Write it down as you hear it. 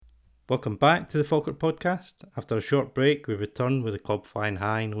Welcome back to the Falkirk podcast. After a short break, we return with the club flying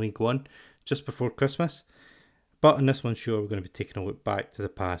high in League One just before Christmas. But in this one show, we're going to be taking a look back to the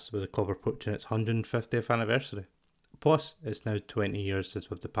past with the club approaching its 150th anniversary. Plus, it's now 20 years since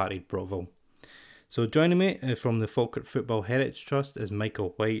we've departed Brockville. So joining me from the Falkirk Football Heritage Trust is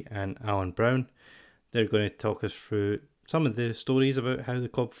Michael White and Alan Brown. They're going to talk us through some of the stories about how the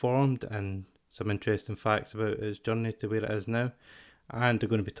club formed and some interesting facts about its journey to where it is now. And they're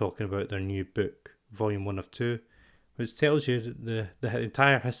going to be talking about their new book, Volume 1 of 2, which tells you the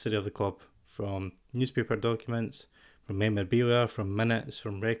entire history of the club, from newspaper documents, from memorabilia, from minutes,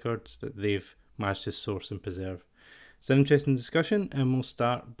 from records that they've managed to source and preserve. It's an interesting discussion, and we'll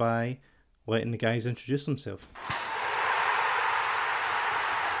start by letting the guys introduce themselves.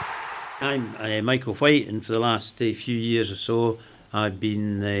 I'm Michael White, and for the last few years or so, I've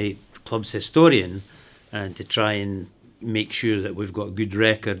been the club's historian, and to try and make sure that we've got good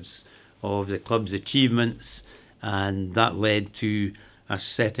records of the club's achievements, and that led to us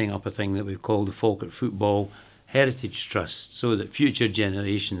setting up a thing that we've called the Falkirk Football Heritage Trust, so that future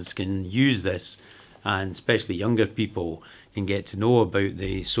generations can use this, and especially younger people can get to know about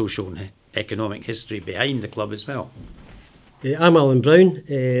the social and economic history behind the club as well. I'm Alan Brown.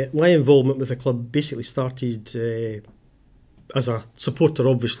 My involvement with the club basically started as a supporter,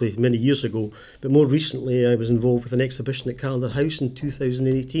 obviously, many years ago, but more recently I was involved with an exhibition at Calendar House in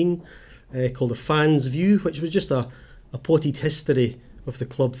 2018 called A Fan's View, which was just a potted history of the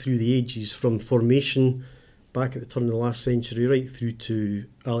club through the ages, from formation back at the turn of the last century right through to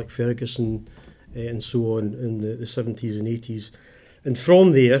Alec Ferguson and so on in the 70s and 80s. And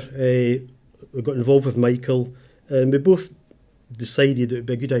from there we got involved with Michael, and we both decided it would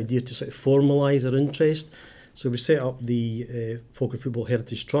be a good idea to sort of formalise our interest. So we set up the Falkirk Football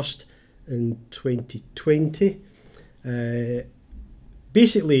Heritage Trust in 2020,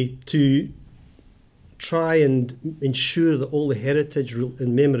 basically to try and ensure that all the heritage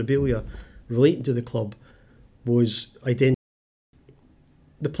and memorabilia relating to the club was identified.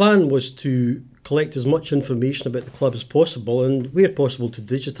 The plan was to collect as much information about the club as possible, and where possible to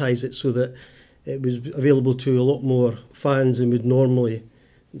digitise it so that it was available to a lot more fans than would normally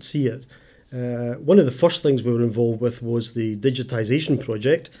see it. One of the first things we were involved with was the digitisation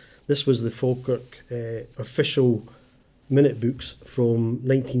project. This was the Falkirk official minute books from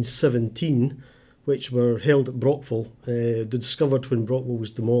 1917, which were held at Brockville, discovered when Brockville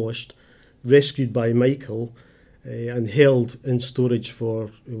was demolished, rescued by Michael, and held in storage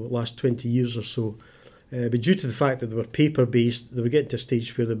for the last 20 years or so. But due to the fact that they were paper-based, they were getting to a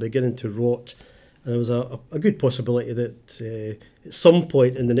stage where they were beginning to rot, and there was a good possibility that at some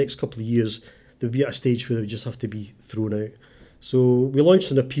point in the next couple of years they would be at a stage where they would just have to be thrown out. So we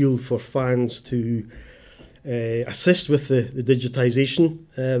launched an appeal for fans to assist with the digitisation.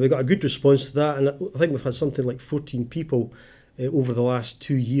 We got a good response to that, and I think we've had something like 14 people over the last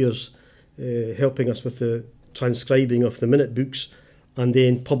 2 years helping us with the transcribing of the minute books and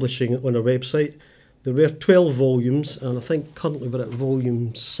then publishing it on our website. There were 12 volumes, and I think currently we're at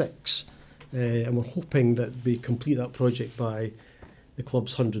volume 6. And we're hoping that we complete that project by the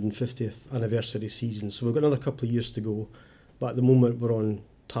club's 150th anniversary season. So we've got another couple of years to go, but at the moment we're on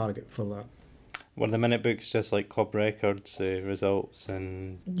target for that. Were the minute books just like club records, results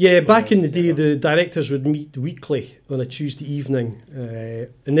and... Yeah, back in the day the directors would meet weekly on a Tuesday evening,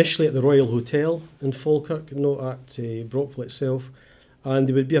 initially at the Royal Hotel in Falkirk, not at Brockville itself, and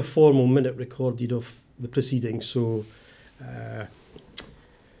there would be a formal minute recorded of the proceedings. So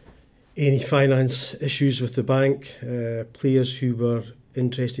any finance issues with the bank, players who were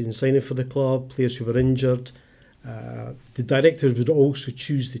interested in signing for the club, players who were injured. The directors would also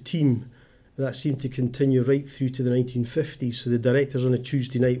choose the team. That seemed to continue right through to the 1950s. So the directors on a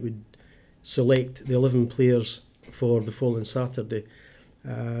Tuesday night would select the 11 players for the following Saturday.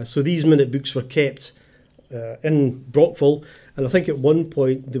 So these minute books were kept in Brockville, and I think at one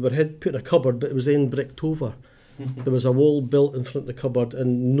point they were put in a cupboard, but it was then bricked over. There was a wall built in front of the cupboard,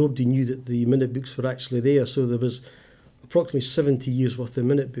 and nobody knew that the minute books were actually there. So there was approximately 70 years worth of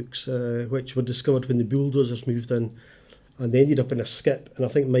minute books, which were discovered when the bulldozers moved in, and they ended up in a skip. And I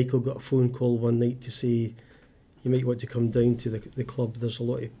think Michael got a phone call one night to say, you might want to come down to the club. There's a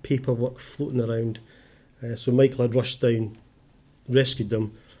lot of paperwork floating around. So Michael had rushed down, rescued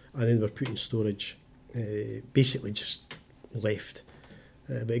them, and then they were put in storage, basically just left.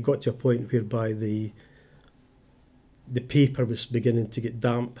 But it got to a point whereby the paper was beginning to get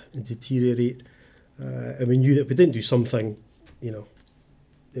damp and deteriorate, and we knew that if we didn't do something,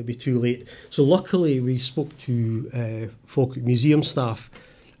 it'd be too late. So luckily we spoke to Falkirk Museum staff,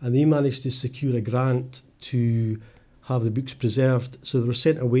 and they managed to secure a grant to have the books preserved. So they were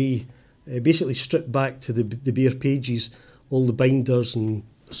sent away basically stripped back to the bare pages. All the binders and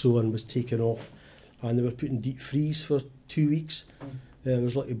so on was taken off, and they were put in deep freeze for 2 weeks. There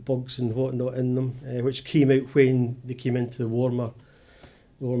was little bugs and whatnot in them, which came out when they came into the warmer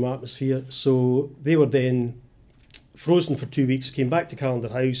atmosphere. So they were then frozen for 2 weeks, came back to Calendar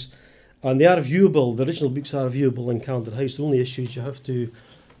House, and they are viewable. The original books are viewable in Calendar House. The only issue is you have to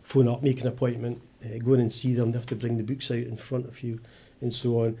phone up, make an appointment, go in and see them. They have to bring the books out in front of you and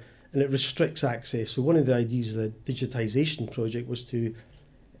so on. And it restricts access. So one of the ideas of the digitisation project was to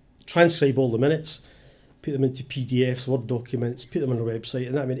transcribe all the minutes, put them into PDFs, Word documents, put them on our website,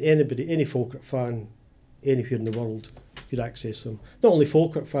 and that meant anybody, any Falkirk fan, anywhere in the world could access them. Not only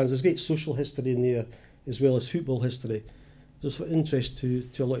Falkirk fans, there's great social history in there as well as football history. There's of interest to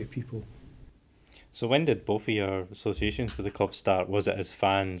a lot of people. So when did both of your associations with the club start? Was it as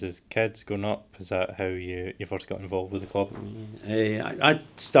fans, as kids growing up? Is that how you first got involved with the club? I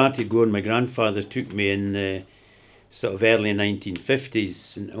started going, my grandfather took me in the sort of early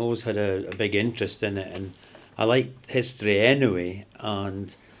 1950s, and always had a big interest in it, and I liked history anyway,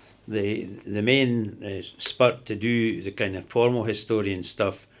 and the main spurt to do the kind of formal historian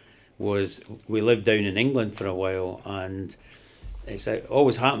stuff was we lived down in England for a while, and it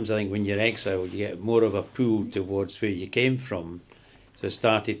always happens, I think, when you're exiled, you get more of a pull towards where you came from. So I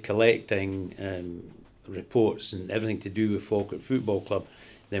started collecting reports and everything to do with Falkirk Football Club.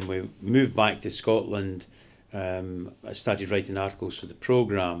 Then we moved back to Scotland. I started writing articles for the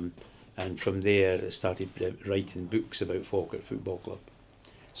programme, and from there I started writing books about Falkirk Football Club.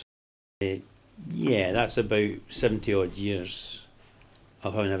 So that's about 70 odd years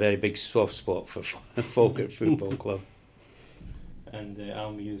of having a very big soft spot for Falkirk Football Club. And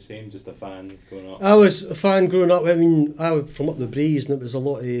Alan, were you the same, just a fan growing up? I was a fan growing up. I mean, I was from up the Braes, and it was a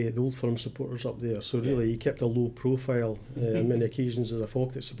lot of the Old Firm supporters up there. So really, you kept a low profile on many occasions as a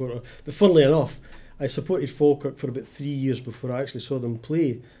Falkirk supporter. But funnily enough, I supported Falkirk for about 3 years before I actually saw them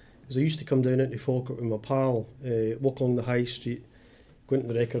play. Because I used to come down into Falkirk with my pal, walk along the high street, go into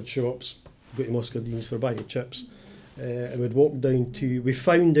the record shops, go to Muscardines for a bag of chips, and we'd walk down to... We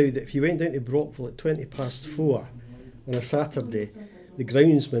found out that if you went down to Brockville at 4:20 on a Saturday, the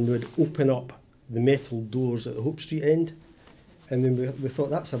groundsman would open up the metal doors at the Hope Street end, and then we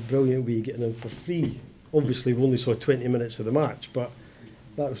thought that's a brilliant way of getting in for free. Obviously we only saw 20 minutes of the match, but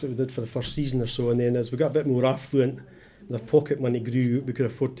that was what we did for the first season or so, and then as we got a bit more affluent, the pocket money grew, we could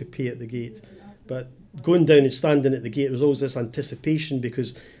afford to pay at the gate. But going down and standing at the gate, there was always this anticipation,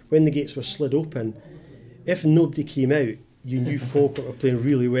 because when the gates were slid open, if nobody came out, you knew Falkirk were playing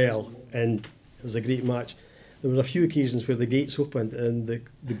really well, and it was a great match. There was a few occasions where the gates opened and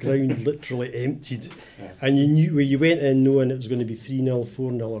the ground literally emptied, and you knew where you went in knowing it was going to be 3-0,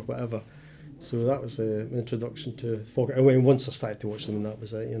 4-0 or whatever. So that was an introduction to Falkirk. And once I started to watch them, and that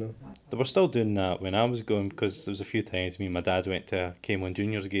was it, you know. They were still doing that when I was going, because there was a few times me and my dad went to a K1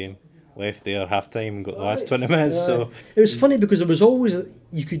 Juniors game, left there half time and got the last 20 minutes. So it was funny because there was always,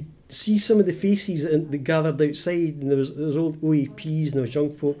 you could see some of the faces that gathered outside, and there was old OEPs and there was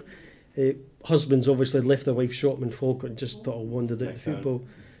young folk. Husbands obviously had left their wife shopping in Falkirk and just thought I wandered out to football.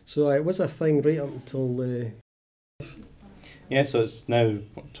 So it was a thing right up until... Yeah, so it's now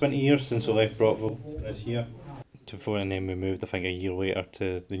 20 years since we left Brockville this year. And then we moved, I think, a year later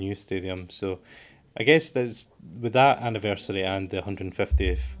to the new stadium. So I guess that's, with that anniversary and the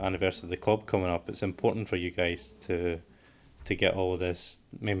 150th anniversary of the club coming up, it's important for you guys to get all of this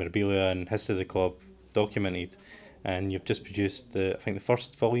memorabilia and history of the club documented. And you've just produced the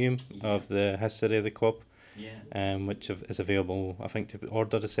first volume of the history of the club, which is available, I think, to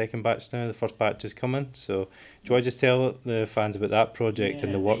order the second batch now. The first batch is coming. So do you want to just tell the fans about that project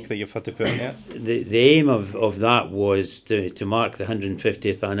and the work that you've had to put in it? The aim of that was to mark the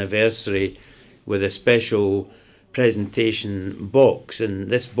 150th anniversary with a special presentation box,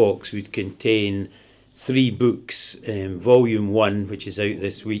 and this box would contain 3 books, Volume 1, which is out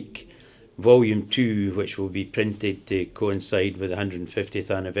this week, Volume 2, which will be printed to coincide with the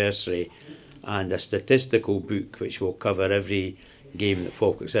 150th anniversary, and a statistical book which will cover every game that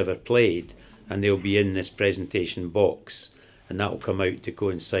Falkirk's ever played, and they'll be in this presentation box, and that will come out to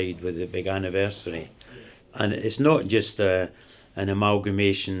coincide with the big anniversary. And it's not just an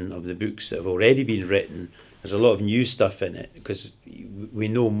amalgamation of the books that have already been written. There's a lot of new stuff in it, because we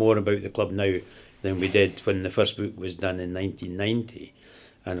know more about the club now than we did when the first book was done in 1990.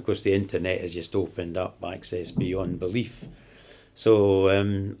 And of course the internet has just opened up access beyond belief. So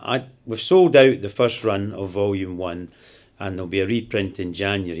we've sold out the first run of Volume 1, and there'll be a reprint in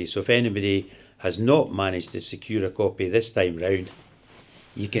January. So if anybody has not managed to secure a copy this time round,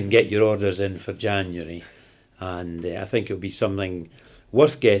 you can get your orders in for January. And I think it'll be something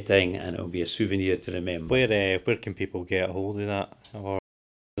worth getting, and it'll be a souvenir to remember. Where can people get a hold of that, or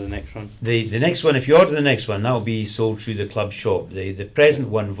the next one? The next one, if you order the next one, that'll be sold through the club shop. The present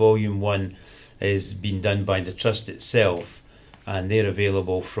one, Volume 1, is being done by the Trust itself, and they're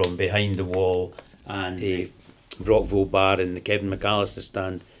available from behind the wall and the Brockville bar in the Kevin McAllister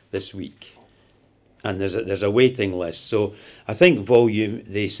stand this week. And there's a waiting list. So I think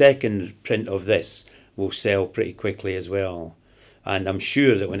the second print of this will sell pretty quickly as well. And I'm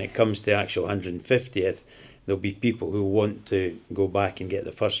sure that when it comes to the actual 150th, there'll be people who want to go back and get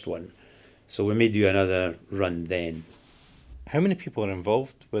the first one. So we may do another run then. How many people are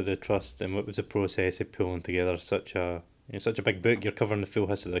involved with the Trust, and what was the process of pulling together such a big book? You're covering the full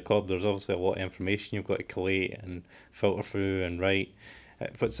history of the club. There's obviously a lot of information you've got to collate and filter through and write.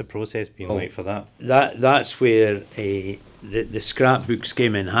 What's the process been like for that? That's where the scrapbooks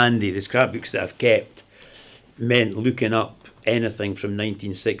came in handy. The scrapbooks that I've kept meant looking up anything from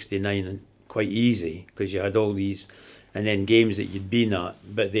 1969 quite easy, because you had all these, and then games that you'd been at.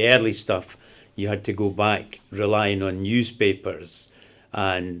 But the early stuff, you had to go back relying on newspapers.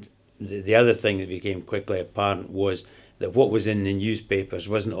 And the other thing that became quickly apparent was that what was in the newspapers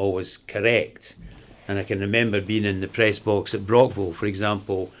wasn't always correct. And I can remember being in the press box at Brockville, for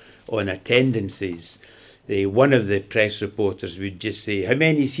example, on attendances. One of the press reporters would just say, "How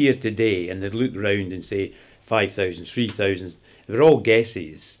many's here today?" And they'd look round and say, 5,000, 3,000. They were all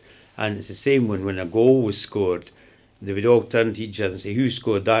guesses. And it's the same when a goal was scored. They would all turn to each other and say, "Who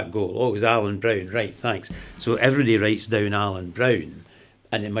scored that goal?" "Oh, it was Alan Brown." "Right, thanks." So everybody writes down Alan Brown,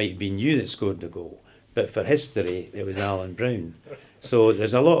 and it might have been you that scored the goal. But for history, it was Alan Brown. So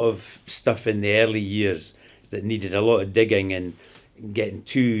there's a lot of stuff in the early years that needed a lot of digging and getting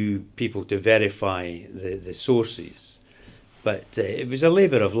two people to verify the sources. But it was a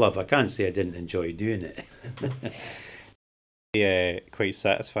labour of love. I can't say I didn't enjoy doing it. Quite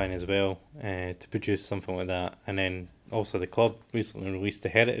satisfying as well to produce something like that. And then also the club recently released the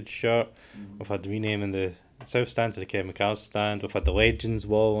Heritage shirt. We've had the renaming the South Stand to the Kevin McAllister stand. We've had the Legends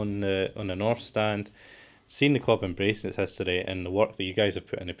wall on the North Stand. Seeing the club embracing its history and the work that you guys have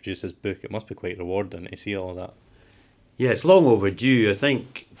put in to produce this book, it must be quite rewarding to see all of that. Yeah, it's long overdue. I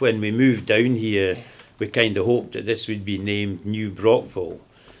think when we moved down here, we kind of hoped that this would be named New Brockville.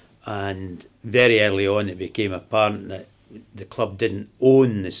 And very early on, it became apparent that the club didn't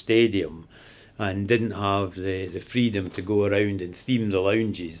own the stadium and didn't have the freedom to go around and theme the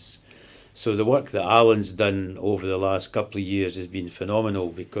lounges. So the work that Alan's done over the last couple of years has been phenomenal,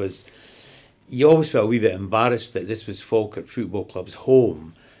 because you always felt a wee bit embarrassed that this was Falkirk Football Club's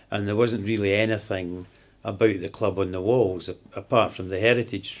home and there wasn't really anything about the club on the walls apart from the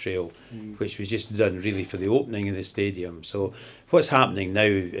Heritage Trail, which was just done really for the opening of the stadium. So what's happening now,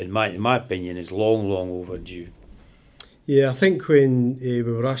 in my opinion, is long overdue. Yeah, I think when we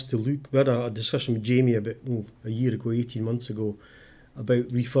were asked to look, we had a discussion with Jamie about a year ago, 18 months ago,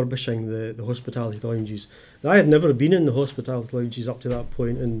 about refurbishing the hospitality lounges. Now, I had never been in the hospitality lounges up to that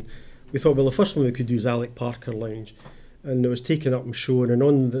point, and we thought, well, the first one we could do is Alec Parker Lounge. And it was taken up and shown, and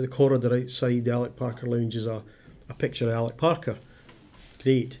on the corridor outside the Alec Parker Lounge is a picture of Alec Parker.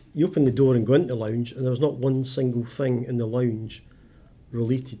 Great. You open the door and go into the lounge, and there was not one single thing in the lounge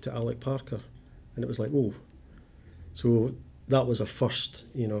related to Alec Parker. And it was like, oh. So that was our first,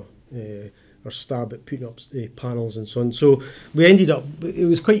 our stab at putting up panels and so on. So we ended up, it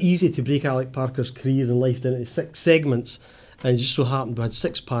was quite easy to break Alec Parker's career and life down into 6 segments, and it just so happened we had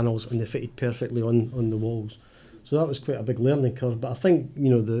 6 panels and they fitted perfectly on the walls. So that was quite a big learning curve. But I think,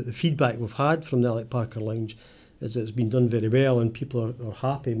 the feedback we've had from the Alec Parker Lounge is that it's been done very well and people are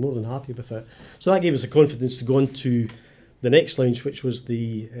happy, more than happy with it. So that gave us the confidence to go on to the next lounge, which was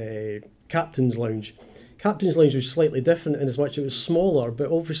the Captain's Lounge. Captain's Lounge was slightly different in as much it was smaller,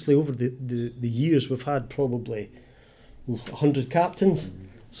 but obviously over the years we've had probably 100 captains.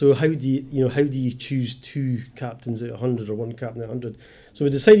 So how do you choose 2 captains out of 100 or 1 captain out of 100? So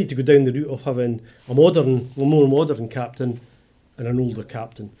we decided to go down the route of having a more modern captain and an older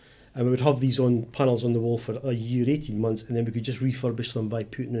captain. And we would have these on panels on the wall for a year, 18 months, and then we could just refurbish them by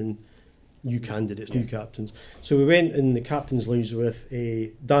putting in new candidates, new captains. So we went in the Captain's Lounge with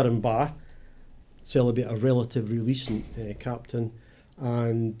Darren Barr, celebrate a relatively recent captain,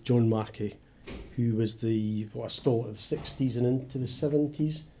 and John Markey, who was a stalwart of the 60s and into the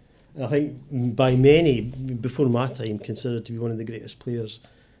 70s. And I think by many, before my time, considered to be one of the greatest players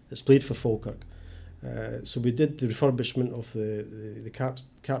that's played for Falkirk. So we did the refurbishment of the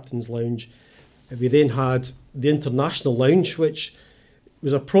Captain's Lounge. We then had the International Lounge, which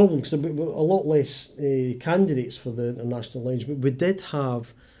was a problem because there were a lot less candidates for the International Lounge, but we did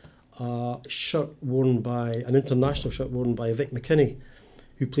have an international shirt worn by Vic McKinney,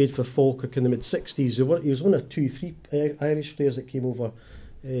 who played for Falkirk in the mid-60s. He was one of three Irish players that came over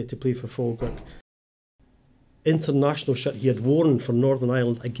to play for Falkirk. International shirt he had worn for Northern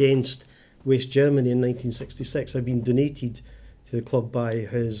Ireland against West Germany in 1966 had been donated to the club by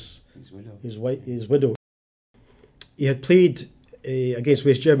his widow. He had played against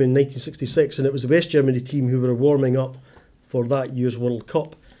West Germany in 1966, and it was the West Germany team who were warming up for that year's World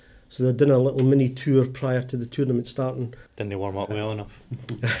Cup. So they'd done a little mini tour prior to the tournament starting. Didn't they warm up well enough?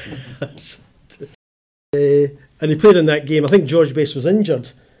 And he played in that game. I think George Best was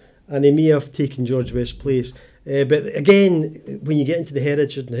injured, and he may have taken George Best's place. But again, when you get into the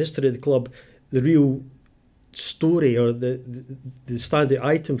heritage and the history of the club, the real story or the standout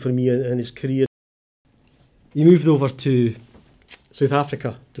item for me in his career, he moved over to South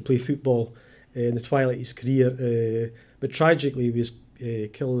Africa to play football in the twilight of his career. But tragically, he was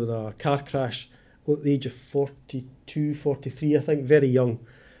killed in a car crash at the age of 42, 43, I think, very young.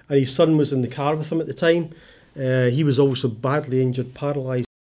 And his son was in the car with him at the time. He was also badly injured, paralysed.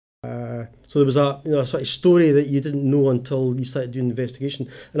 So there was a sort of story that you didn't know until you started doing the investigation.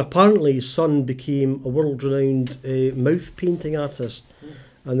 And apparently his son became a world-renowned mouth painting artist.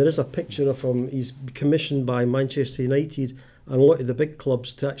 And there is a picture of him. He's commissioned by Manchester United and a lot of the big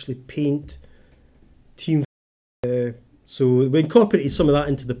clubs to actually paint team. So we incorporated some of that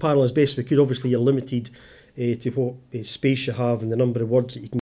into the panel as best we could. Obviously you're limited to what space you have and the number of words that you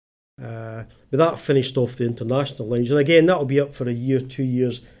can. But that finished off the international lounge. And again, that'll be up for a year, 2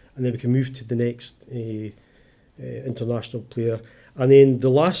 years, and then we can move to the next international player. And then the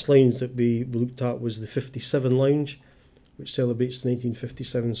last lounge that we looked at was the 57 lounge, which celebrates the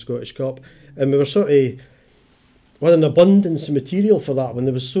 1957 Scottish Cup. And we were sort of, we had an abundance of material for that one.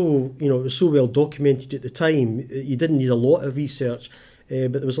 There was so, it was so well documented at the time. You didn't need a lot of research,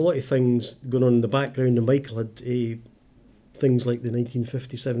 but there was a lot of things going on in the background. And Michael had things like the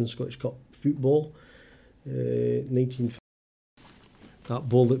 1957 Scottish Cup football, that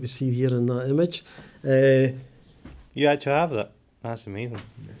ball that we see here in that image. You actually have that? That's amazing.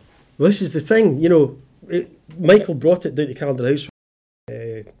 Well, this is the thing, Michael brought it down to Calendar House,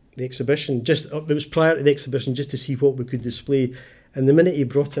 the exhibition, it was prior to the exhibition, just to see what we could display. And the minute he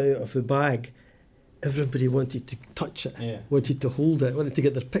brought it out of the bag, everybody wanted to touch it, wanted to hold it, wanted to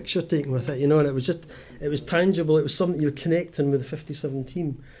get their picture taken with it, and it was tangible. It was something you were connecting with the 57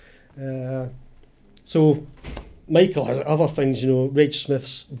 team. So Michael has other things, Reg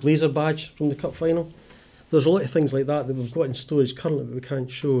Smith's blazer badge from the cup final. There's a lot of things like that we've got in storage currently but we can't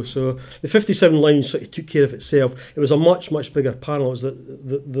show. So the 57 lounge sort of took care of itself. It was a much, much bigger panel. It was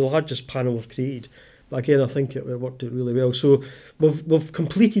the largest panel we've created. But again, I think it worked out really well. So we've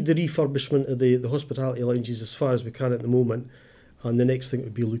completed the refurbishment of the hospitality lounges as far as we can at the moment. And the next thing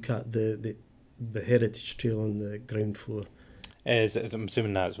would be look at the heritage trail on the ground floor. I'm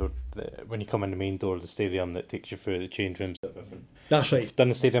assuming that's when you come in the main door of the stadium that takes you through the change rooms. That's right. I've done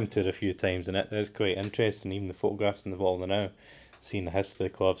the stadium tour a few times and it is quite interesting, even the photographs in the wall now, seeing the history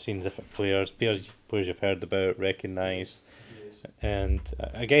of the club, seeing different players you've heard about, recognise. Yes. And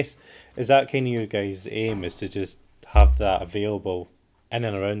I guess, is that kind of your guys' aim, is to just have that available in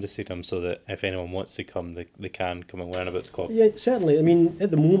and around the stadium so that if anyone wants to come, they can come and learn about the club? Yeah, certainly. I mean,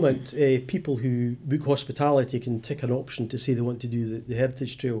 at the moment, people who book hospitality can tick an option to say they want to do the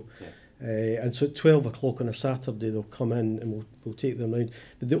Heritage Trail. Yeah. And so at 12 o'clock on a Saturday, they'll come in and we'll take them round.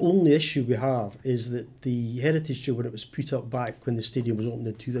 But the only issue we have is that the Heritage Trail, when it was put up back when the stadium was opened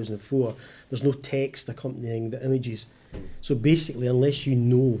in 2004, there's no text accompanying the images. So basically, unless you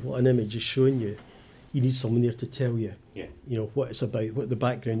know what an image is showing you, you need someone there to tell you, what it's about, what the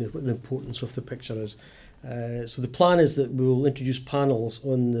background is, what the importance of the picture is. So the plan is that we'll introduce panels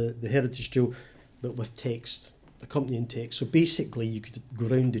on the Heritage Trail, but with text, accompanying text. So basically, you could go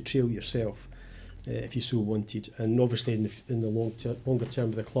round the trail yourself if you so wanted. And obviously, in the longer term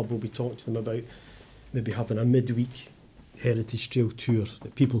of the club, we'll be talking to them about maybe having a midweek Heritage Trail tour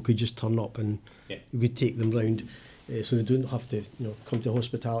that people could just turn up and we could take them round. So they don't have to, come to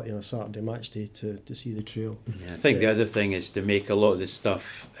hospitality on a Saturday match day to see the trail. Yeah, I think the other thing is to make a lot of this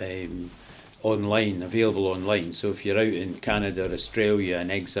stuff available online. So if you're out in Canada or Australia,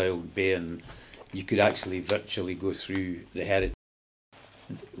 an exiled bairn, you could actually virtually go through the heritage.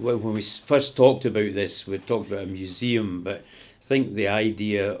 When we first talked about this, we talked about a museum, but I think the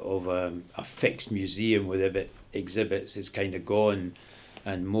idea of a fixed museum with exhibits is kind of gone.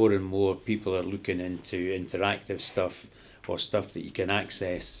 And more people are looking into interactive stuff or stuff that you can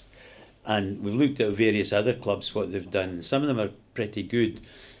access. And we've looked at various other clubs, what they've done. Some of them are pretty good.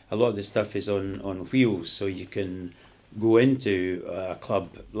 A lot of the stuff is on wheels, so you can go into a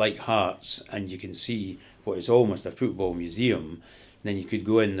club like Hearts and you can see what is almost a football museum, Then you could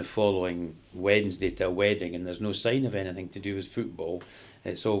go in the following Wednesday to a wedding and there's no sign of anything to do with football.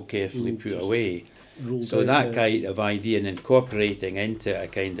 It's all carefully put away. So that kind of idea, and incorporating into a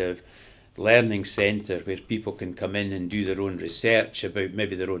kind of learning centre where people can come in and do their own research about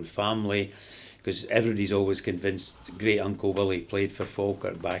maybe their own family, because everybody's always convinced great Uncle Willie played for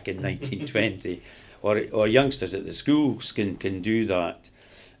Falkirk back in 1920, or youngsters at the schools can do that.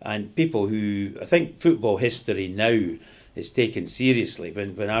 And people who, I think football history now is taken seriously.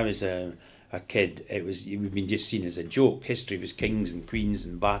 When I was a kid, it was we've been just seen as a joke. History was kings and queens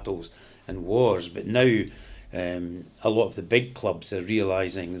and battles and wars. But now a lot of the big clubs are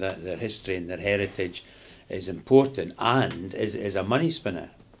realising that their history and their heritage is important and is a money spinner.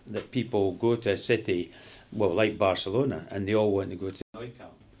 That people go to a city, well, like Barcelona, and they all want to go to Nou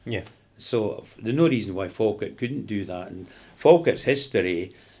Camp. Yeah. So there's no reason why Falkirk couldn't do that. And Falkirk's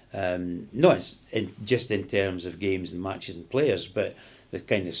history, not just in terms of games and matches and players, but the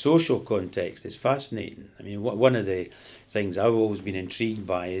kind of social context is fascinating. I mean, one of the things I've always been intrigued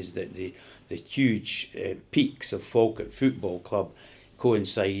by is that the huge peaks of Falkirk Football Club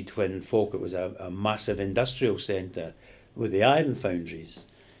coincide when Falkirk was a massive industrial centre with the iron foundries.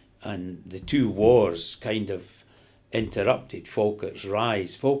 And the two wars kind of interrupted Falkirk's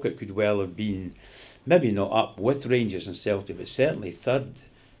rise. Falkirk could well have been, maybe not up with Rangers and Celtic, but certainly third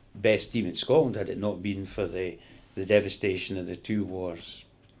best team in Scotland had it not been for the devastation of the two wars.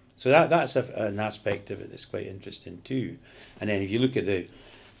 So that's an aspect of it that's quite interesting too. And then if you look at the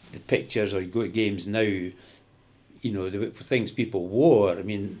pictures or you go to games now, you know, the things people wore, I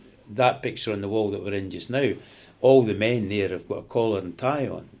mean, that picture on the wall that we're in just now, all the men there have got a collar and tie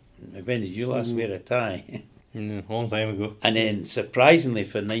on. When did you last wear a tie? A long time ago. And then, surprisingly,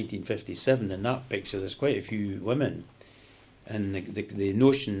 for 1957, in that picture, there's quite a few women. And the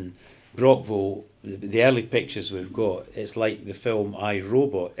notion, Brockville, the early pictures we've got, it's like the film I,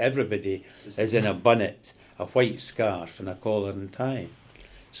 Robot. Everybody is in a bonnet, a white scarf, and a collar and tie.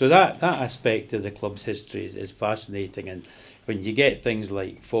 So that aspect of the club's history is fascinating. And when you get things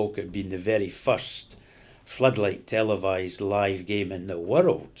like Falkirk being the very first floodlight televised live game in the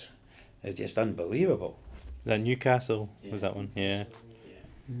world, it's just unbelievable. Is that Newcastle? Yeah. Was that one? Yeah.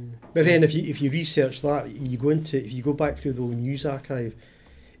 But then if you research that, if you go back through the old news archive,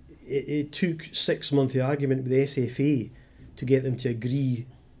 it took 6 months of argument with the SFA to get them to agree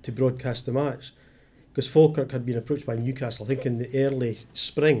to broadcast the match, because Falkirk had been approached by Newcastle, I think in the early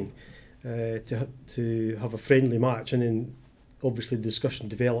spring, to have a friendly match, and then obviously the discussion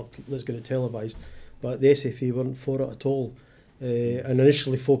developed, let's get it televised, but the SFA weren't for it at all. And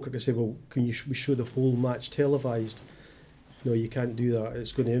initially Falkirk said, well, we show the whole match televised? No, you can't do that,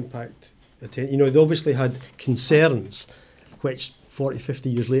 it's going to impact attention. You know, they obviously had concerns, which 40, 50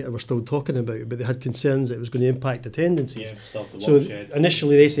 years later we're still talking about, but they had concerns that it was going to impact attendances. Yeah, so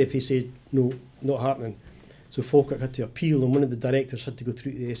initially the SFA said, no, not happening. So Falkirk had to appeal, and one of the directors had to go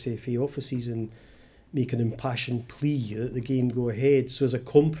through to the SFA offices and make an impassioned plea that the game go ahead. So as a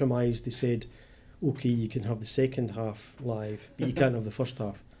compromise, they said, OK, you can have the second half live, but you can't have the first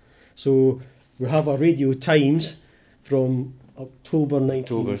half. So we have our Radio Times from October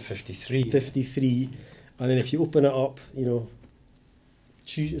 1953, and then if you open it up, you know,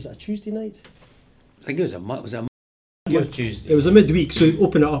 is it a Tuesday night? I think it was a Tuesday. It was a midweek, so you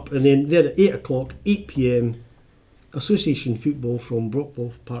open it up, and then there at 8 o'clock, 8 p.m, Association football from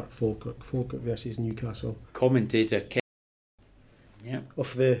Brockville Park, Falkirk versus Newcastle. Commentator Ken. Yeah.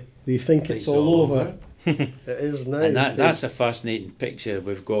 Of they think it's all over. It is now. And that's a fascinating picture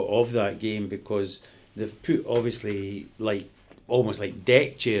we've got of that game, because they've put obviously almost like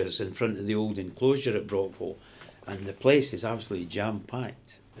deck chairs in front of the old enclosure at Brockville, and the place is absolutely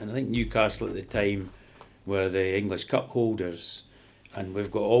jam-packed. And I think Newcastle at the time were the English Cup holders, and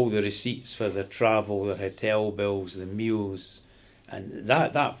we've got all the receipts for their travel, their hotel bills, the meals, and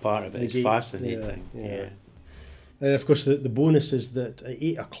that part of it is fascinating. Yeah. And of course the bonus is that at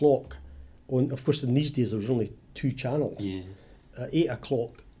 8 o'clock, of course in these days there was only 2 channels. Yeah. At 8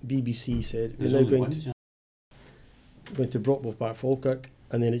 o'clock, BBC said we're now going to Brockville Park, Falkirk,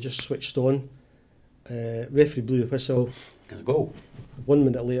 and then it just switched on. Referee blew the whistle. And a goal. 1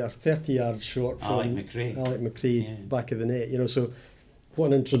 minute later, 30 yards short from Alec McRae, back of the net. You know, so what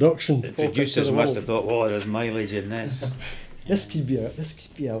an introduction! The producers must have thought, "Oh, there's mileage in this." This could be a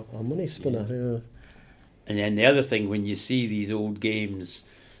money spinner. Yeah. And then the other thing, when you see these old games,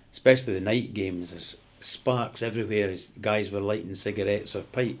 especially the night games, there's sparks everywhere as guys were lighting cigarettes or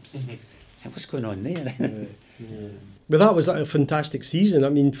pipes. Mm-hmm. What's going on there? Yeah. But that was a fantastic season. I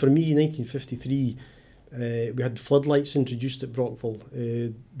mean, for me, 1953, we had floodlights introduced at Brockville.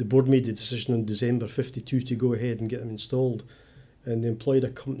 The board made the decision on December 52 to go ahead and get them installed. and they employed a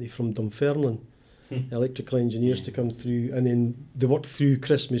company from Dunfermline, electrical engineers, to come through, and then they worked through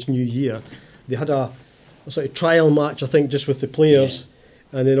Christmas, New Year. They had a sort of trial match, I think, just with the players,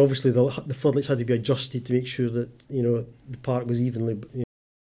 and then obviously the floodlights had to be adjusted to make sure that, you know, the park was evenly,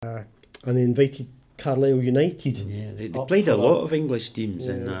 and they invited Carlisle United. Yeah, they played a lot of English teams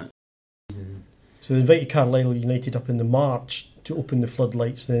in that. So they invited Carlisle United up in the March to open the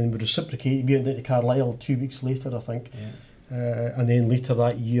floodlights, then we reciprocated, we went down to Carlisle 2 weeks later, I think. And then later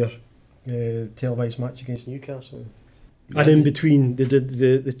that year, televised match against Newcastle. And in between,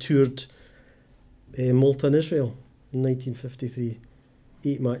 they toured Malta and Israel in 1953.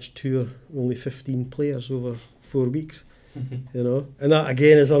 8-match tour, only 15 players over 4 weeks. You know, and that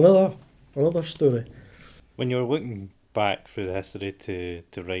again is another story. When you're looking back through the history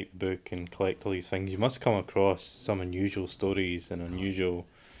to write book and collect all these things, you must come across some unusual stories and unusual.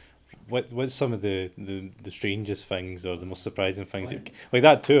 What's some of the strangest things or the most surprising things? Like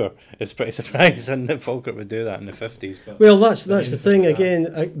that tour, it's pretty surprising that Falkirk would do that in the 50s. But well, that's the thing again.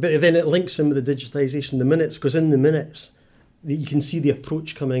 But then it links in with the digitisation, the minutes, because in the minutes you can see the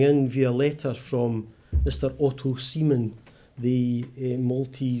approach coming in via letter from Mr. Otto Seaman, the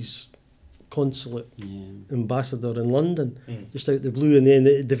Maltese consulate ambassador in London, just out the blue, and then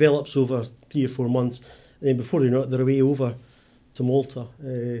it develops over 3 or 4 months, and then before you know it, they're away over to Malta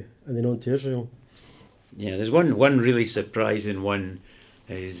and then on to Israel. Yeah, there's one really surprising one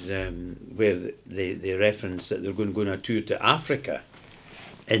is where they reference that they're going to go on a tour to Africa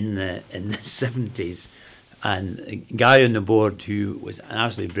in the 70s, and a guy on the board who was an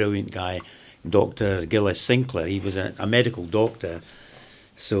absolutely brilliant guy, Dr. Gillis Sinclair, he was a medical doctor,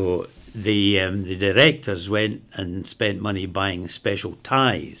 so the directors went and spent money buying special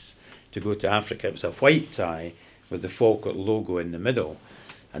ties to go to Africa. It was a white tie with the Falkirk logo in the middle,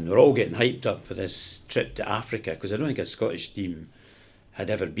 and they're all getting hyped up for this trip to Africa, because I don't think a Scottish team had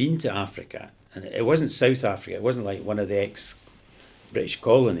ever been to Africa, and it wasn't South Africa, it wasn't like one of the ex-British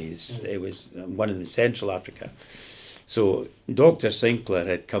colonies, it was one of the Central Africa. So Dr. Sinclair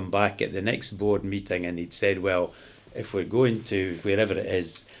had come back at the next board meeting and he'd said, well, if we're going to wherever it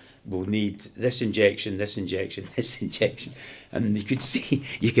is, we'll need this injection, this injection, this injection. And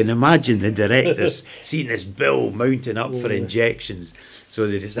you can imagine the directors seeing this bill mounting up for injections. So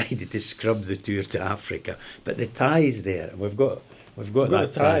they decided to scrub the tour to Africa. But the tie's there. We've got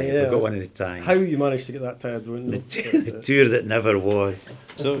that tie. Yeah. We've got one of the ties. How you managed to get that tie, I don't know. The tour that never was.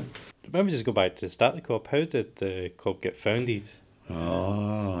 So maybe just go back to the start of the club. How did the club get founded?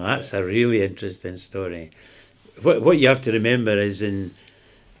 Oh, that's a really interesting story. What you have to remember is in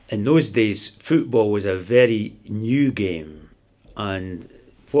those days, football was a very new game, and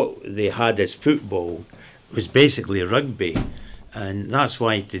what they had as football was basically rugby, and that's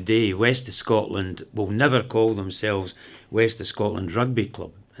why today West of Scotland will never call themselves West of Scotland Rugby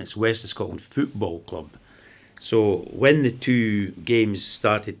Club. It's West of Scotland Football Club. So when the two games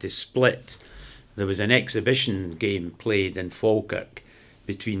started to split, there was an exhibition game played in Falkirk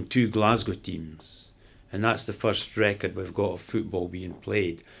between two Glasgow teams, and that's the first record we've got of football being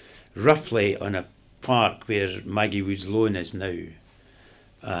played, roughly on a park where Maggie Wood's Lawn is now.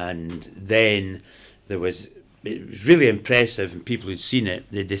 And then it was really impressive, and people who'd seen it,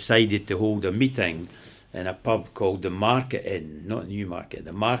 they decided to hold a meeting in a pub called the Market Inn, not Newmarket,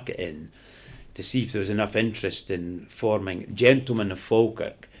 the Market Inn, to see if there was enough interest in forming, gentlemen of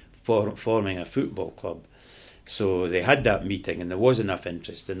Falkirk, forming a football club. So they had that meeting and there was enough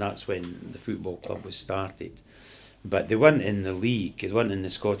interest, and that's when the football club was started. But they weren't in the league, they weren't in the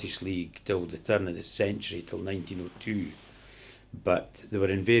Scottish League till the turn of the century, till 1902. But they were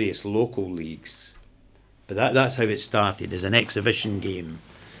in various local leagues. But that's how it started, as an exhibition game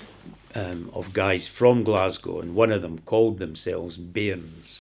of guys from Glasgow, and one of them called themselves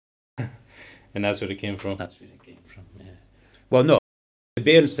Bairns. And that's where it came from? That's where it came from, yeah. Well, no, the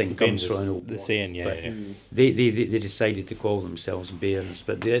Bairns thing comes from the saying, yeah. They decided to call themselves Bairns,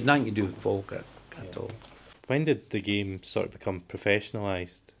 but they had nothing to do with Falkirk at all. When did the game sort of become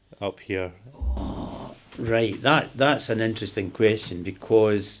professionalised up here? Oh, right, that's an interesting question,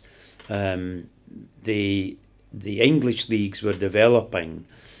 because the English leagues were developing,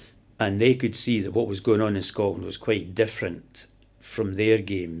 and they could see that what was going on in Scotland was quite different from their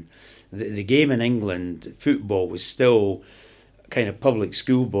game. The game in England, football, was still kind of public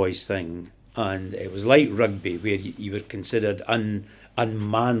schoolboys thing, and it was like rugby, where you were considered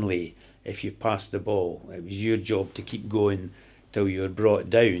unmanly if you passed the ball. It was your job to keep going till you were brought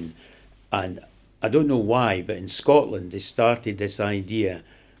down. And I don't know why, but in Scotland they started this idea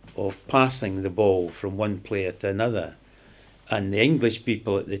of passing the ball from one player to another, and the English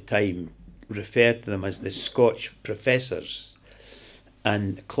people at the time referred to them as the Scotch professors,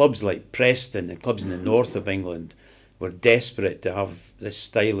 And clubs like Preston and clubs in the north of England were desperate to have this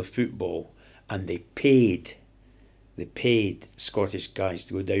style of football, and they paid Scottish guys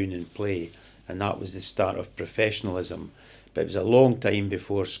to go down and play, and that was the start of professionalism. But it was a long time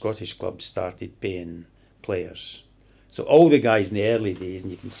before Scottish clubs started paying players. So all the guys in the early days,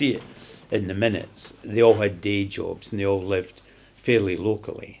 and you can see it in the minutes, they all had day jobs and they all lived fairly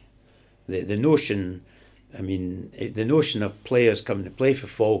locally. The notion of players coming to play for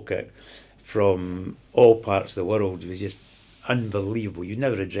Falkirk from all parts of the world was just unbelievable. You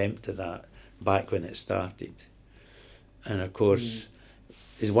never had dreamt of that back when it started. And of course,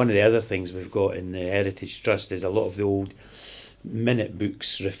 is one of the other things we've got in the Heritage Trust is a lot of the old minute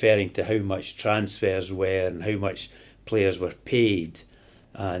books referring to how much transfers were and how much players were paid,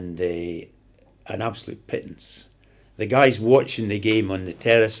 and an absolute pittance. The guys watching the game on the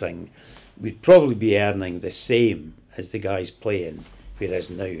terracing would probably be earning the same as the guys playing, whereas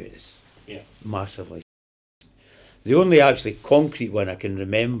now it's massively. The only actually concrete one I can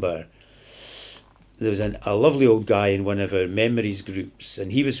remember, there was a lovely old guy in one of our memories groups,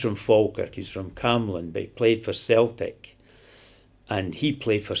 and he was from Falkirk, he was from Camlin, but he played for Celtic, and he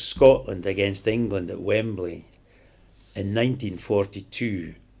played for Scotland against England at Wembley in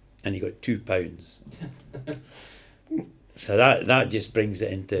 1942, and he got £2. So that just brings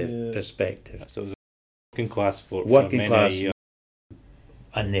it into perspective. So it was a working class sport. Working class,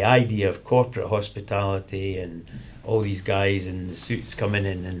 and the idea of corporate hospitality and all these guys in the suits coming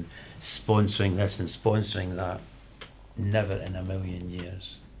in and sponsoring this and sponsoring that, never in a million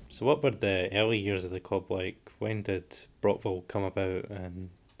years. So what were the early years of the club like? When did Brockville come about, and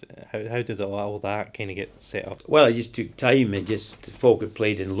how did all that kind of get set up? Well, it just took time. Folk had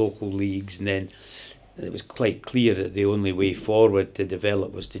played in local leagues, and then it was quite clear that the only way forward to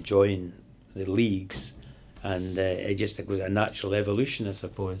develop was to join the leagues, and it was a natural evolution, I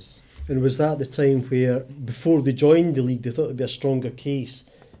suppose. And was that the time where, before they joined the league, they thought it would be a stronger case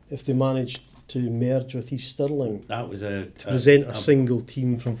if they managed to merge with East Stirling? That was to present a single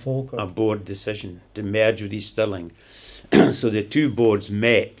team from Falkirk. A board decision to merge with East Stirling. So the two boards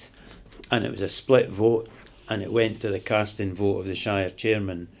met, and it was a split vote, and it went to the casting vote of the Shire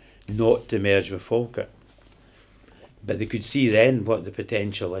chairman not to merge with Falkirk. But they could see then what the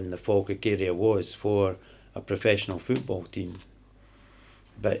potential in the Falkirk area was for a professional football team.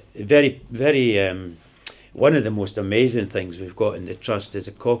 But very, very, one of the most amazing things we've got in the trust is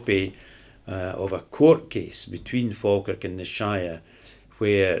a copy of a court case between Falkirk and the Shire,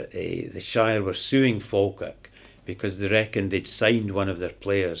 where the Shire were suing Falkirk because they reckoned they'd signed one of their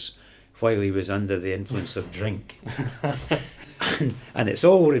players while he was under the influence of drink. and it's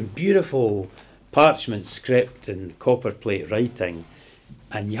all in beautiful parchment script and copper plate writing,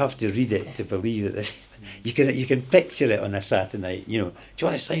 and you have to read it to believe that you can picture it on a Saturday night. Do you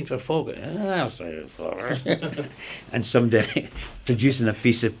want to sign for Falkirk? I'll sign for Falkirk. And somebody producing a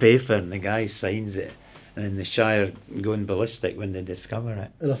piece of paper, and the guy signs it, and then the Shire going ballistic when they discover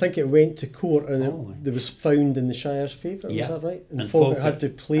it. And I think it went to court, and it was found in the Shire's favour. Was that right? And Falkirk had to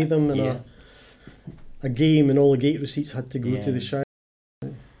play them in a game, and all the gate receipts had to go to the Shire.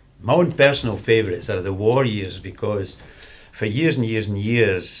 My own personal favourites are the war years, because for years and years and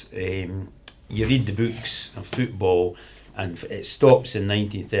years, you read the books of football, and it stops in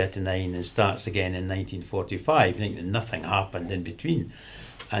 1939 and starts again in 1945. I think that nothing happened in between.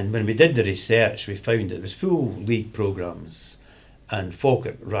 And when we did the research, we found it was full league programmes, and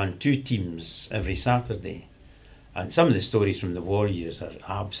Falkirk ran 2 teams every Saturday. And some of the stories from the war years are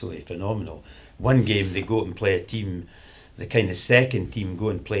absolutely phenomenal. One game they go out and play a team, the kind of second team go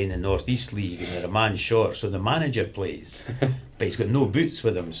and play in the North East League, and they're a man short, so the manager plays, but he's got no boots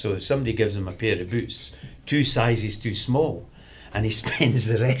with him, so somebody gives him a pair of boots 2 sizes too small, and he spends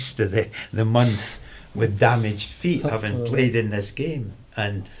the rest of the month with damaged feet, having played in this game.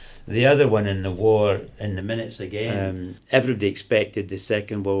 And the other one in the war, in the minutes again, everybody expected the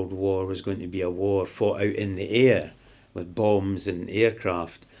Second World War was going to be a war fought out in the air with bombs and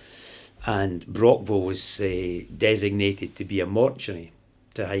aircraft. And Brockville was designated to be a mortuary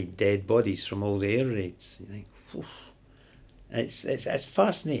to hide dead bodies from all the air raids. You think, it's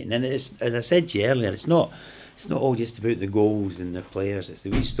fascinating, and it's, as I said to you earlier, it's not all just about the goals and the players. It's the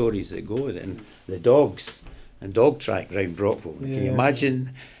wee stories that go with it, and the dogs and dog track round Brockville. Yeah. Can you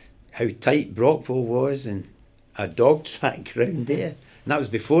imagine how tight Brockville was and a dog track round there? And that was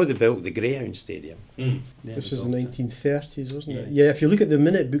before they built the Greyhound Stadium. This was the 1930s, wasn't it? Yeah, if you look at the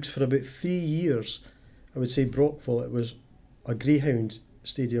minute books for about 3 years, I would say Brockville, it was a Greyhound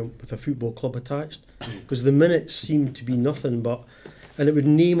Stadium with a football club attached, because the minutes seemed to be nothing but, and it would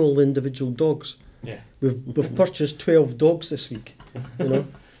name all the individual dogs. Yeah. We've purchased 12 dogs this week, you know,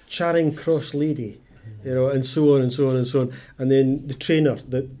 Charing Cross Lady, you know, and so on and so on and so on. And then the trainer,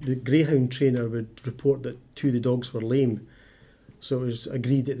 the greyhound trainer, would report that 2 of the dogs were lame. So it was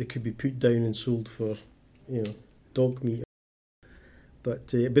agreed that they could be put down and sold for, you know, dog meat. But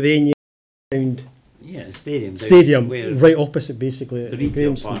then you found stadium right opposite basically the at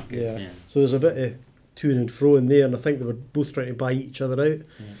retail Grahamston. park is, yeah. So there's a bit of to and fro in there, and I think they were both trying to buy each other out.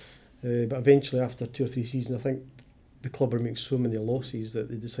 But eventually, after 2 or 3 seasons, I think the club were making so many losses that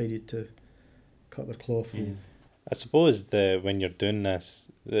they decided to cut their cloth. Yeah. I suppose when you're doing this,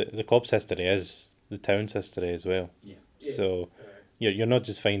 the club's history is the town's history as well. Yeah. So you're not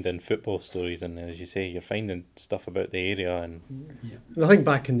just finding football stories, and as you say, you're finding stuff about the area. And And I think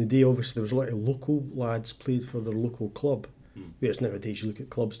back in the day, obviously, there was a lot of local lads played for their local club. Whereas nowadays you look at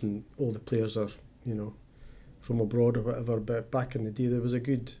clubs and all the players are, you know, from abroad or whatever. But back in the day, there was a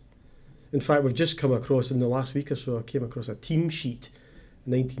good. In fact, we've just come across in the last week or so, I came across a team sheet, a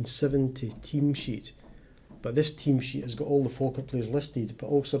 1970 team sheet. But this team sheet has got all the Falkirk players listed, but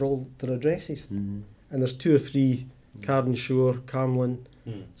also all their addresses. And there's 2 or 3 Cardenshore, Camlin.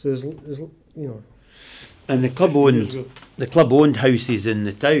 So there's, you know. And the club owned houses in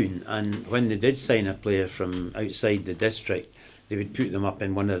the town, and when they did sign a player from outside the district, they would put them up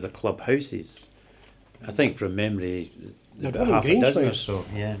in one of the club houses. I think from memory, about half a dozen or so.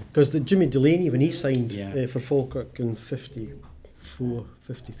 Yeah. Because Jimmy Delaney, when he signed Yeah. for Falkirk in 54,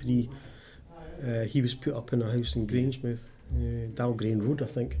 53, he was put up in a house in Grangemouth, Dalgrain Road, I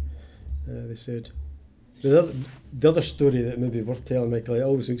think, they said. The other story that may be worth telling, Michael, it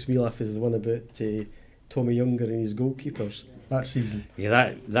always makes me laugh, is the one about Tommy Younger and his goalkeepers that season.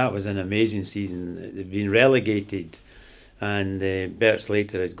 Yeah, that was an amazing season. They'd been relegated, and Bert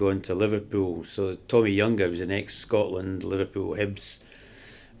Slater had gone to Liverpool. So Tommy Younger was an ex-Scotland, Liverpool, Hibs,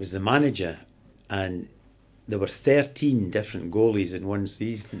 was the manager, and there were 13 different goalies in one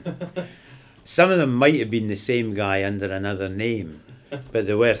season. Some of them might have been the same guy under another name, but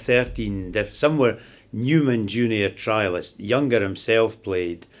there were 13 some were Newman Junior trialists. Younger himself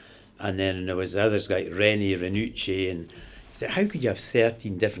played, and then there was others like Rennie Renucci, and I thought, how could you have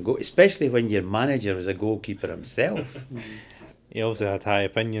 13 different goals, especially when your manager was a goalkeeper himself? he also had high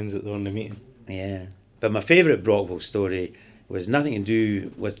opinions at the only meeting. Yeah, but my favourite Brockville story was nothing to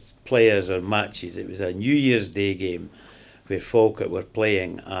do with players or matches. It was a New Year's Day game where Falkirk were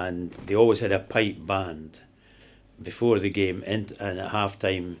playing, and they always had a pipe band before the game and at half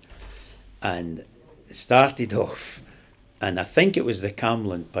time, and it started off, and I think it was the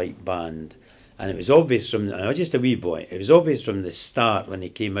Camlin pipe band, and it was obvious from, I was just a wee boy, it was obvious from the start when he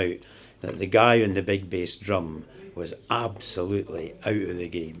came out that the guy on the big bass drum was absolutely out of the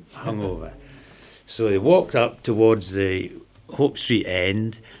game, hungover. So they walked up towards the Hope Street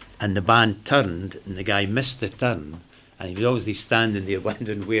end, and the band turned, and the guy missed the turn, and he was obviously standing there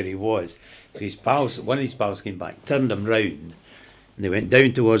wondering where he was. So one of his pals came back, turned him round, and they went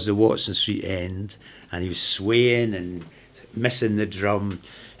down towards the Watson Street end, and he was swaying and missing the drum.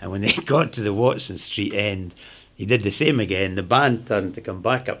 And when they got to the Watson Street end, he did the same again. The band turned to come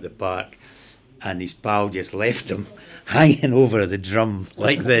back up the park, and his pal just left him hanging over the drum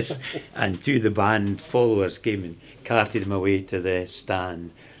like this, and 2 of the band followers came and carted him away to the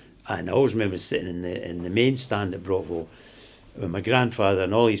stand. And I always remember sitting in the main stand at Brockville with my grandfather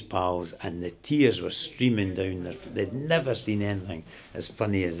and all his pals, and the tears were streaming down their. They'd never seen anything as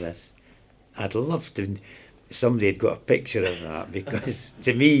funny as this. I'd love to. Somebody had got a picture of that, because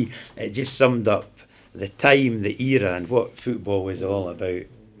to me it just summed up the time, the era, and what football was all about.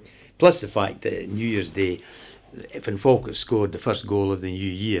 Plus the fact that New Year's Day, when Falkirk scored the first goal of the new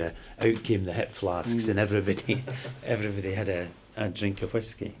year, out came the hip flasks, and everybody had a drink of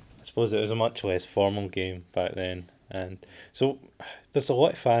whiskey. I suppose it was a much less formal game back then, and so there's a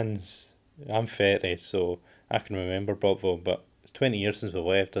lot of fans. I'm 30, so I can remember Brockville, but it's 20 years since we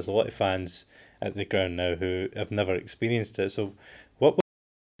left. There's a lot of fans at the ground now who have never experienced it. So what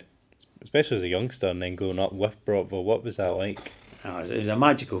was, especially as a youngster and then growing up with Brockville, what was that like? It was a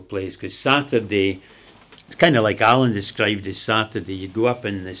magical place, because Saturday, it's kind of like Alan described as Saturday. You'd go up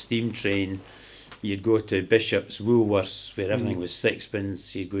in the steam train, you'd go to Bishop's, Woolworths, where everything was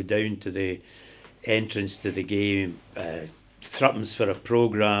sixpence. You'd go down to the entrance to the game, threepence for a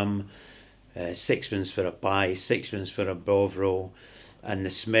programme, sixpence for a pie, sixpence for a bovril, and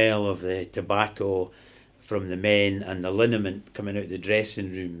the smell of the tobacco from the men and the liniment coming out of the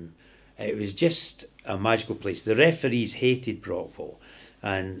dressing room. It was just a magical place. The referees hated Brockville,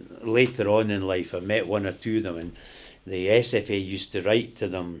 and later on in life I met 1 or 2 of them, and the SFA used to write to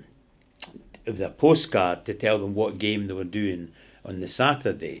them with a postcard to tell them what game they were doing on the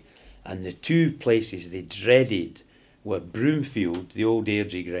Saturday. And the two places they dreaded were Broomfield, the old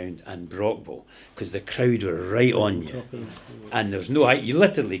Airdrie ground, and Brockville, because the crowd were right on you. And there's no, you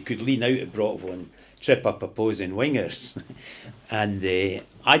literally could lean out at Brockville and trip up opposing wingers. And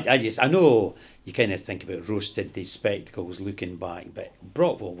I know you kind of think about rose-tinted spectacles looking back, but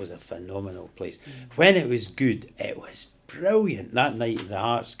Brockville was a phenomenal place. When it was good, it was brilliant. That night the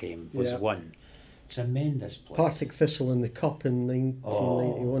Hearts game was won. Tremendous place. Partick Thistle in the Cup in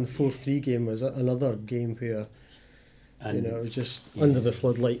 1991 4-3 game was another game where it was just under the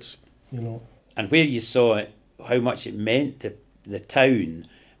floodlights, And where you saw it, how much it meant to the town,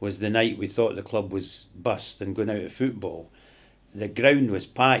 was the night we thought the club was bust and going out of football. The ground was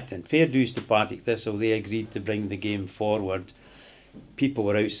packed, and fair dues to Partick Thistle, they agreed to bring the game forward. People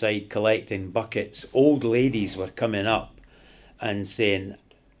were outside collecting buckets. Old ladies were coming up and saying,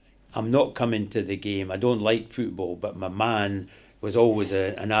 I'm not coming to the game, I don't like football, but my man was always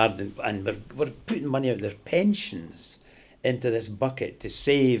an ardent, and we're putting money out of their pensions into this bucket to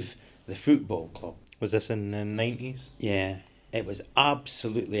save the football club. Was this in the 90s? Yeah, it was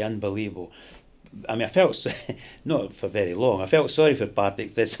absolutely unbelievable. I mean, I felt, not for very long, I felt sorry for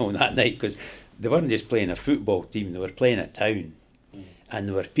Partick Thistle that night, because they weren't just playing a football team, they were playing a town. And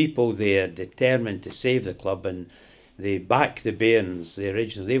there were people there determined to save the club, and they backed the Bairns, the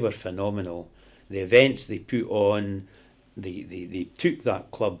original, they were phenomenal. The events they put on, they took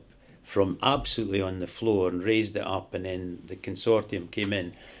that club from absolutely on the floor and raised it up, and then the consortium came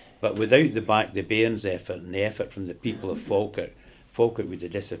in. But without the Bairns effort and the effort from the people of Falkirk, Falkirk would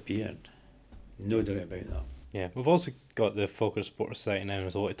have disappeared. No doubt about that. Yeah, we've also got the Falkirk Supporters Society now, and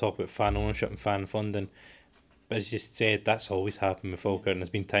there's a lot of talk about fan ownership and fan funding. But as you said, that's always happened with Falkirk, and there's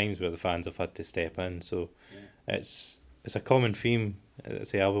been times where the fans have had to step in. So it's a common theme.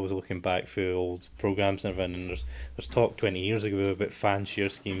 Say, I was looking back through old programmes and everything, and there's talk 20 years ago about fan share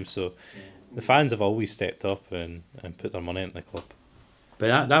schemes. So the fans have always stepped up and put their money into the club.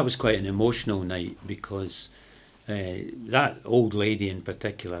 But that was quite an emotional night, because that old lady in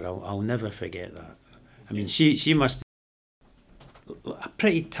particular, I'll never forget that. I mean, she must have a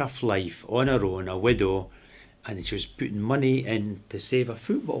pretty tough life on her own, a widow, and she was putting money in to save a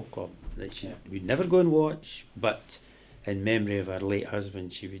football club that she would never go and watch, but in memory of her late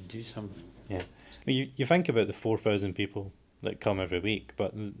husband, she would do something. Yeah, I mean, you think about the 4,000 people that come every week,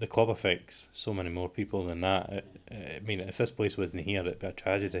 but the club affects so many more people than that. I mean, if this place wasn't here, it'd be a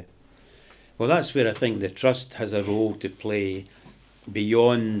tragedy. Well, that's where I think the Trust has a role to play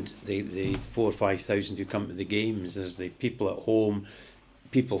beyond the 4,000 or 5,000 who come to the games. There's the people at home,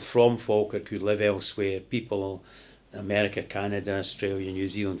 people from Falkirk who live elsewhere, people America, Canada, Australia, New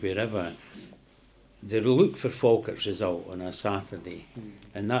Zealand, wherever. They look for Falkirk's result on a Saturday,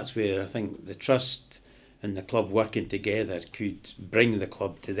 and that's where I think the Trust and the club working together could bring the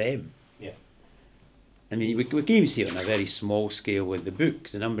club to them. Yeah. I mean, we can even see it on a very small scale with the book,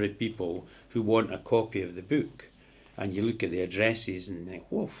 the number of people who want a copy of the book, and you look at the addresses and think,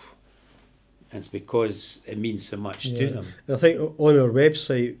 whoa, and it's because it means so much to them. And I think on our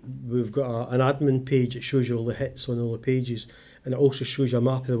website we've got an admin page that shows you all the hits on all the pages, and it also shows you a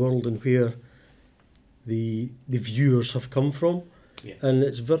map of the world and where the viewers have come from. Yeah. And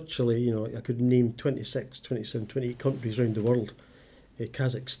it's virtually, I could name 26, 27, 28 countries around the world.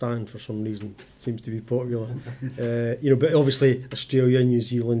 Kazakhstan, for some reason, seems to be popular. But obviously Australia, New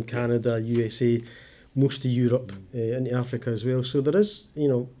Zealand, Canada, USA, most of Europe, into Africa as well. So there is,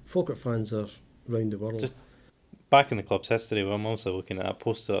 Falkirk fans are around the world. Just back in the club's history, I'm also looking at a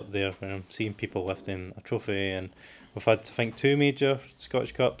poster up there where I'm seeing people lifting a trophy, and we've had, I think, 2 major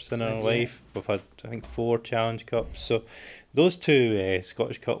Scottish Cups in our life. We've had, I think, 4 Challenge Cups. So those 2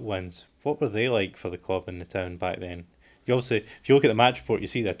 Scottish Cup wins, what were they like for the club in the town back then? You obviously, if you look at the match report, you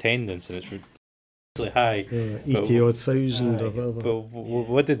see the attendance, and it's ridiculously high. 80-odd thousand or whatever. But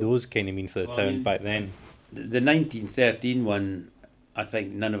what did those kind of mean for the town back then? The 1913 one, I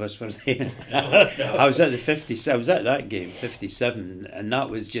think none of us were there. I was at I was at that game, 57, and that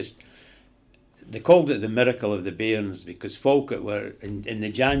was just, they called it the miracle of the Bairns, because Falkirk were, in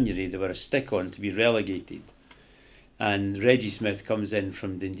the January, they were a stick-on to be relegated. And Reggie Smith comes in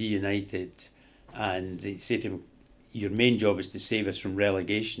from Dundee United, and they say to him, your main job is to save us from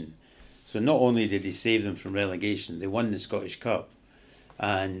relegation. So not only did he save them from relegation, they won the Scottish Cup.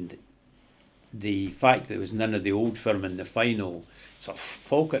 And the fact that there was none of the old firm in the final, so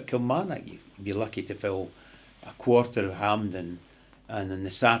Falkirk, Kilmarnock, you'd be lucky to fill a quarter of Hampden. And on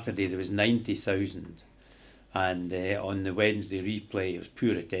the Saturday there was 90,000. And on the Wednesday replay, it was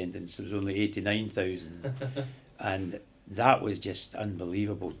poor attendance, there was only 89,000. And that was just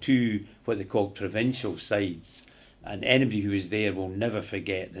unbelievable. 2 what they called provincial sides And anybody who was there will never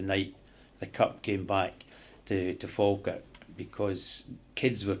forget the night the cup came back to Falkirk, because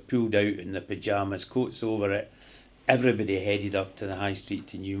kids were pulled out in their pyjamas, coats over it. Everybody headed up to the High Street,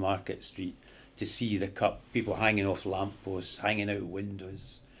 to Newmarket Street, to see the cup. People hanging off lampposts, hanging out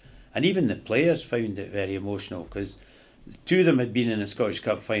windows. And even the players found it very emotional, because two of them had been in a Scottish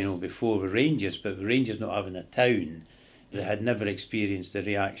Cup final before with Rangers, but with Rangers not having a town, they had never experienced the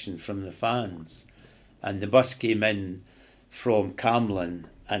reaction from the fans. And the bus came in from Camlin,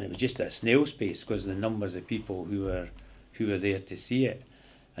 and it was just at a snail's pace because of the numbers of people who were there to see it.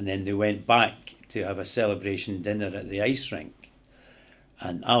 And then they went back to have a celebration dinner at the ice rink.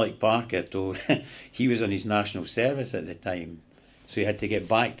 And Alec Parker told he was on his national service at the time, so he had to get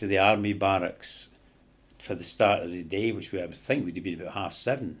back to the army barracks for the start of the day, which I think would have been about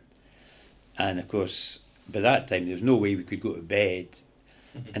 7:30. And of course, by that time there was no way we could go to bed,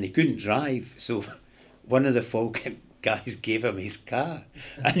 and he couldn't drive, so one of the folk guys gave him his car,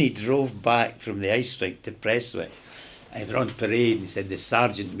 and he drove back from the ice rink to Prestwick. And they were on parade, and he said the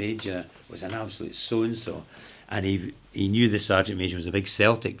Sergeant Major was an absolute so-and-so, and he knew the Sergeant Major was a big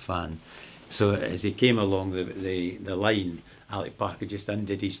Celtic fan. So as he came along the line, Alec Parker just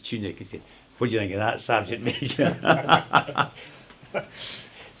undid his tunic and said, "What do you think of that, Sergeant Major?"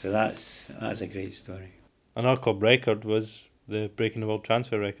 So that's a great story. And our club record was the breaking the world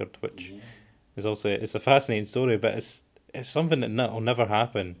transfer record, which is also, it's a fascinating story, but it's something that will never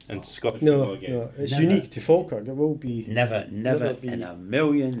happen in Scottish football again. No, it's Never. unique to Falkirk. It will be Never be. in a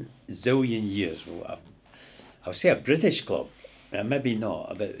million zillion years will I'll say a British club, maybe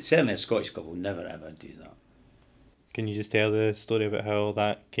not, but certainly a Scottish club will never ever do that. Can you just tell the story about how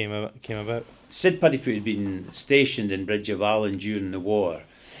that came about? Sid Puddifoot had been stationed in Bridge of Allan during the war,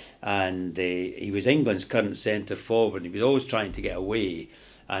 and he was England's current centre forward. He was always trying to get away,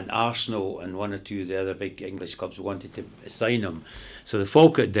 and Arsenal and one or two of the other big English clubs wanted to sign him. So the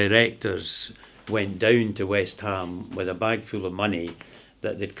Falkirk directors went down to West Ham with a bag full of money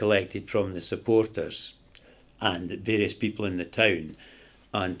that they'd collected from the supporters and various people in the town,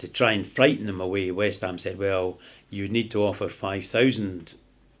 and to try and frighten them away, West Ham said, "Well, you need to offer 5,000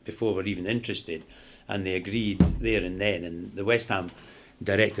 before we're even interested," and they agreed there and then. And the West Ham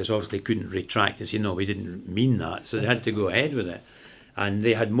directors obviously couldn't retract and say, "No, we didn't mean that," so they had to go ahead with it. And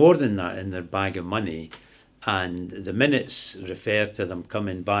they had more than that in their bag of money, and the minutes refer to them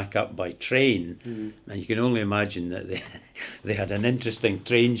coming back up by train, and you can only imagine that they had an interesting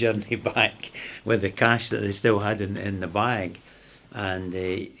train journey back with the cash that they still had in the bag. And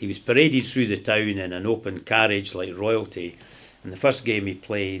he was paraded through the town in an open carriage like royalty, and the first game he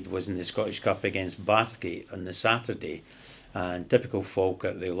played was in the Scottish Cup against Bathgate on the Saturday, and typical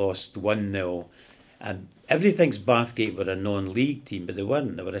Falkirk, they lost 1-0. And everything's Bathgate were a non-league team, but they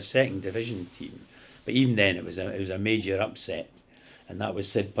weren't. They were a second division team. But even then, it was a major upset, and that was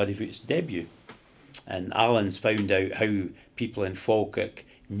Sid Puddifoot's debut. And Alan's found out how people in Falkirk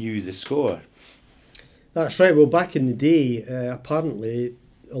knew the score. That's right. Well, back in the day, apparently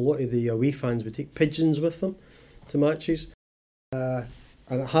a lot of the away fans would take pigeons with them to matches, and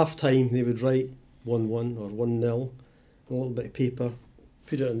at half time they would write 1-1 or 1-0, a little bit of paper,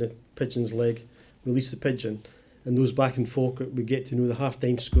 put it on the pigeon's leg, release the pigeon, and those back in Falkirk would get to know the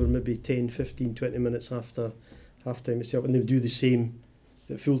half-time score maybe 10, 15, 20 minutes after half-time itself, and they would do the same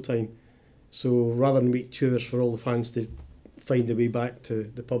at full-time. So rather than wait 2 hours for all the fans to find their way back to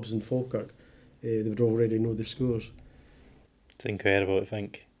the pubs in Falkirk, they would already know the scores. It's incredible to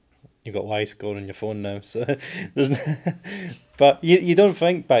think you've got live score on your phone now. So there's but you don't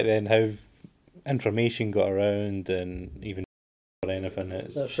think back then how information got around and even or anything.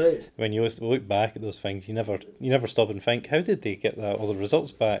 That's right. When you look back at those things, you never stop and think, how did they get all the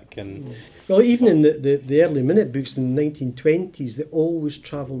results back? And well, even in the early minute books in the 1920s, they always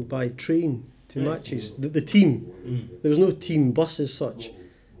travelled by train to matches. The team, there was no team bus as such.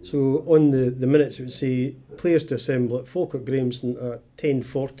 So on the minutes it would say players to assemble at Falkirk Grahamston at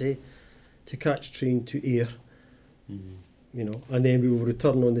 10:40 to catch train to Ayr. You know, and then we will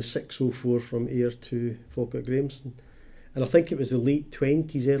return on the 6:04 from Ayr to Falkirk Grahamston. And I think it was the late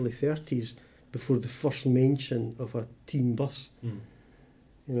 20s, early 30s before the first mention of a team bus. You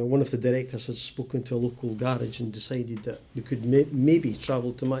know, one of the directors had spoken to a local garage and decided that we could maybe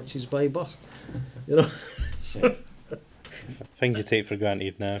travel to matches by bus. You know, so. Things you take for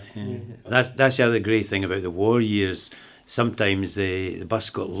granted now. That's the other great thing about the war years. Sometimes the bus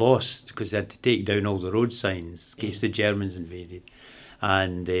got lost because they had to take down all the road signs in case the Germans invaded,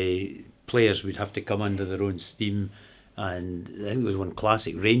 and players would have to come under their own steam. And I think there was one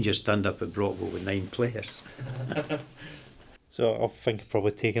classic, Rangers turned up at Brockville with 9 players. So I think I've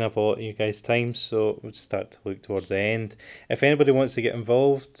probably taken up a lot of you guys' time, so we'll just start to look towards the end. If anybody wants to get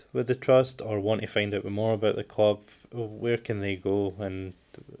involved with the trust or want to find out more about the club, where can they go? And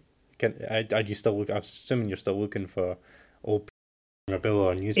are you still I'm assuming you're still looking for old memorabilia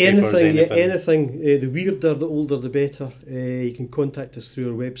or newspapers? Anything. The weirder, the older, the better. You can contact us through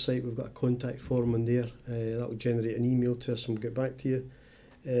our website. We've got a contact form on there. That will generate an email to us and we'll get back to you.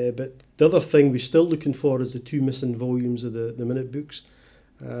 But the other thing we're still looking for is the 2 missing volumes of the minute books.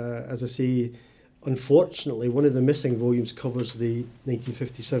 As I say, unfortunately, one of the missing volumes covers the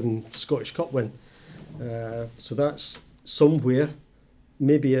 1957 Scottish Cup win. So that's somewhere.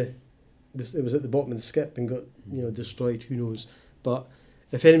 Maybe it was at the bottom of the skip and got destroyed. Who knows? But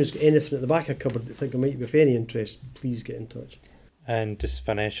if anyone's got anything at the back of the cupboard that think it might be of any interest, please get in touch. And just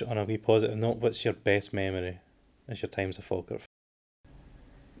finish on a wee positive note. What's your best memory as your times at Falkirk?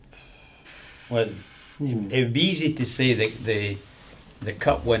 Well, it would be easy to say the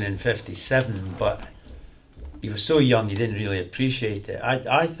cup win in 57, but you were so young you didn't really appreciate it.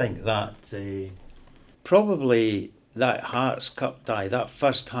 I think that probably that Hearts Cup tie, that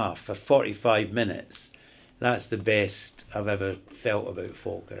first half for 45 minutes, that's the best I've ever felt about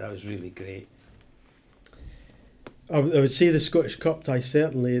Falkirk. That was really great. I would say the Scottish Cup tie,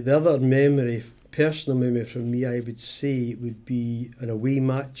 certainly. The other memory, personal memory from me, I would say would be an away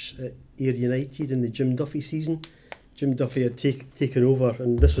match at Ayr United in the Jim Duffy season. Jim Duffy had taken over,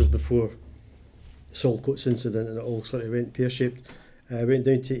 and this was before the Saltcoats incident, and it all sort of went pear-shaped. Went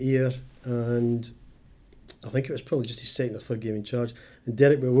down to Ayr, and I think it was probably just his second or third game in charge. And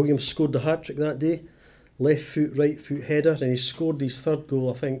Derek Williams scored the hat-trick that day. Left foot, right foot header, and he scored his third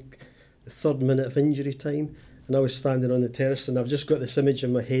goal, I think, the 3rd minute of injury time. And I was standing on the terrace, and I've just got this image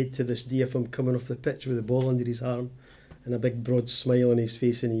in my head to this day of him coming off the pitch with the ball under his arm and a big broad smile on his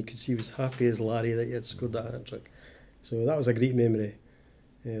face, and you could see he was happy as Larry that he had scored that hat-trick. So that was a great memory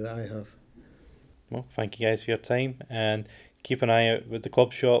that I have. Well, thank you guys for your time, and keep an eye out with the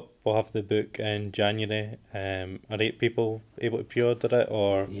club shop. We'll have the book in January. Are 8 people able to pre-order it,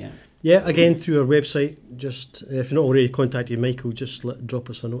 or? Yeah, again through our website. Just if you're not already contacted Michael, just drop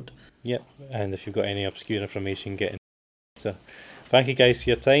us a note. Yep, and if you've got any obscure information, get in. So, thank you guys for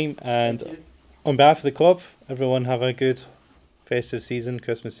your time, and on behalf of the club, everyone have a good festive season,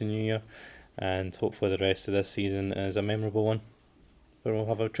 Christmas and New Year, and hopefully the rest of this season is a memorable one where we'll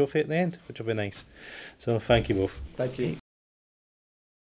have a trophy at the end, which will be nice. So thank you both. Thank you.